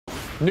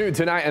New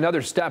tonight,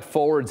 another step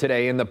forward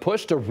today in the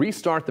push to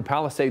restart the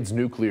Palisades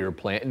Nuclear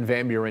Plant in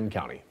Van Buren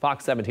County.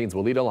 Fox 17's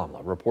Walid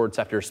Alamla reports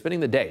after spending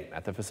the day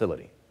at the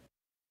facility.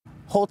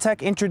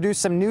 Holtec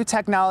introduced some new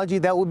technology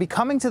that will be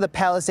coming to the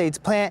Palisades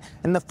plant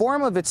in the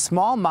form of its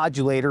small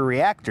modulator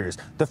reactors,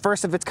 the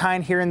first of its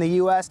kind here in the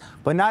U.S.,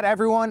 but not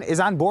everyone is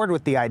on board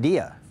with the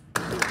idea.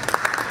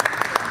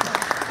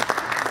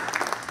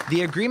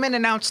 The agreement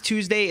announced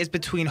Tuesday is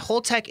between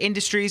Holtec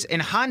Industries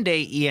and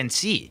Hyundai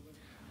ENC.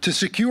 To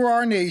secure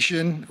our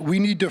nation, we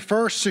need to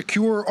first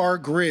secure our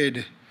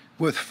grid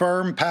with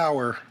firm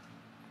power.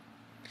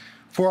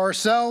 For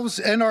ourselves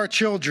and our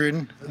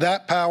children,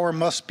 that power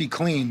must be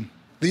clean.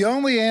 The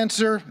only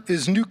answer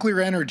is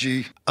nuclear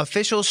energy.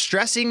 Officials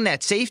stressing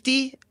that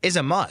safety is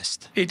a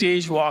must. It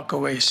is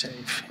walk-away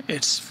safe.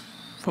 It's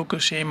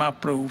Fukushima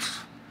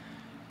proof.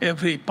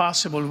 Every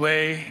possible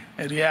way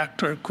a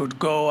reactor could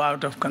go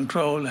out of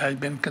control has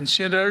been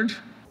considered.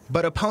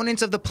 But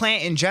opponents of the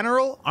plant in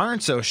general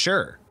aren't so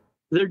sure.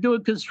 They're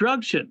doing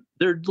construction.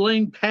 They're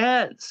laying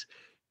pads.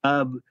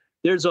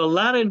 There's a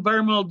lot of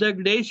environmental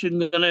degradation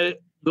going to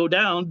go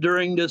down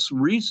during this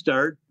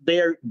restart. They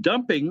are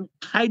dumping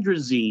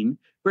hydrazine,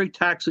 very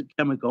toxic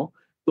chemical,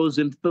 goes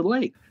into the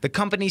lake. The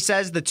company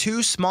says the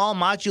two small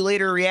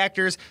modulator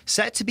reactors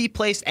set to be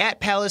placed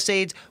at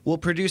Palisades will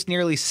produce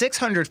nearly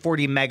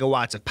 640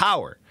 megawatts of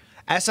power.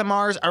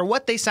 SMRs are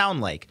what they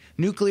sound like,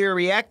 nuclear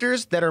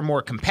reactors that are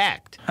more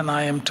compact. And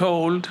I am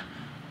told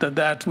that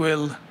that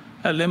will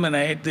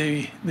eliminate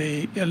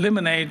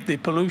the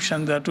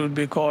pollution that would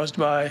be caused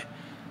by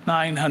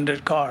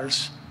 900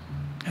 cars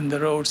in the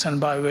roads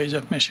and byways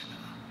of Michigan.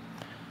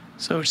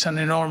 So it's an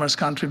enormous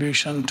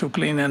contribution to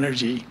clean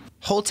energy.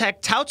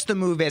 Holtec touts the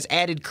move as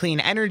added clean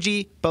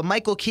energy, but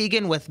Michael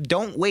Keegan with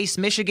Don't Waste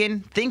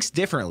Michigan thinks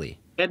differently.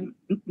 And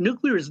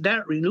nuclear is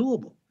not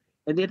renewable,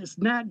 and it is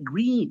not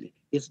green.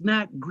 It's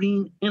not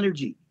green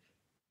energy.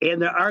 And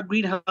there are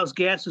greenhouse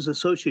gases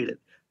associated.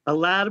 A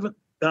lot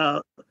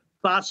of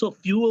fossil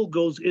fuel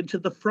goes into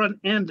the front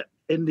end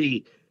in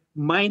the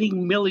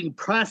mining, milling,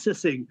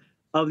 processing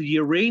of the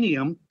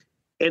uranium,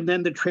 and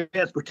then the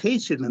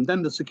transportation, and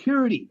then the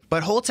security.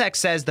 But Holtec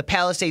says the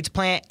Palisades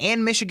plant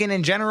and Michigan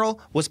in general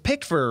was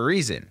picked for a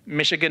reason.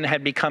 Michigan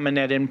had become a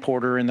net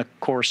importer in the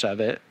course of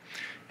it,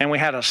 and we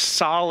had a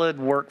solid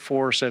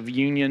workforce of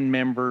union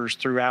members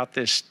throughout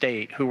this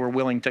state who were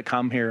willing to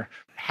come here.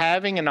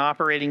 Having an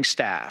operating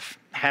staff,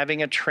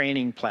 having a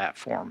training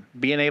platform,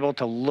 being able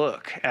to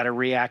look at a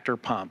reactor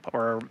pump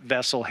or a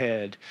vessel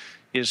head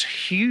is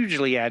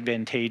hugely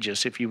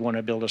advantageous if you want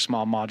to build a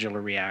small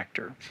modular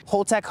reactor.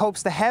 Holtec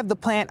hopes to have the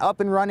plant up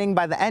and running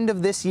by the end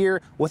of this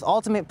year, with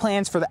ultimate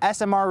plans for the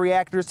SMR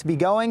reactors to be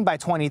going by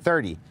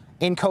 2030.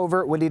 In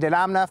Covert, Walid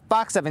Alamla,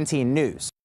 Fox 17 News.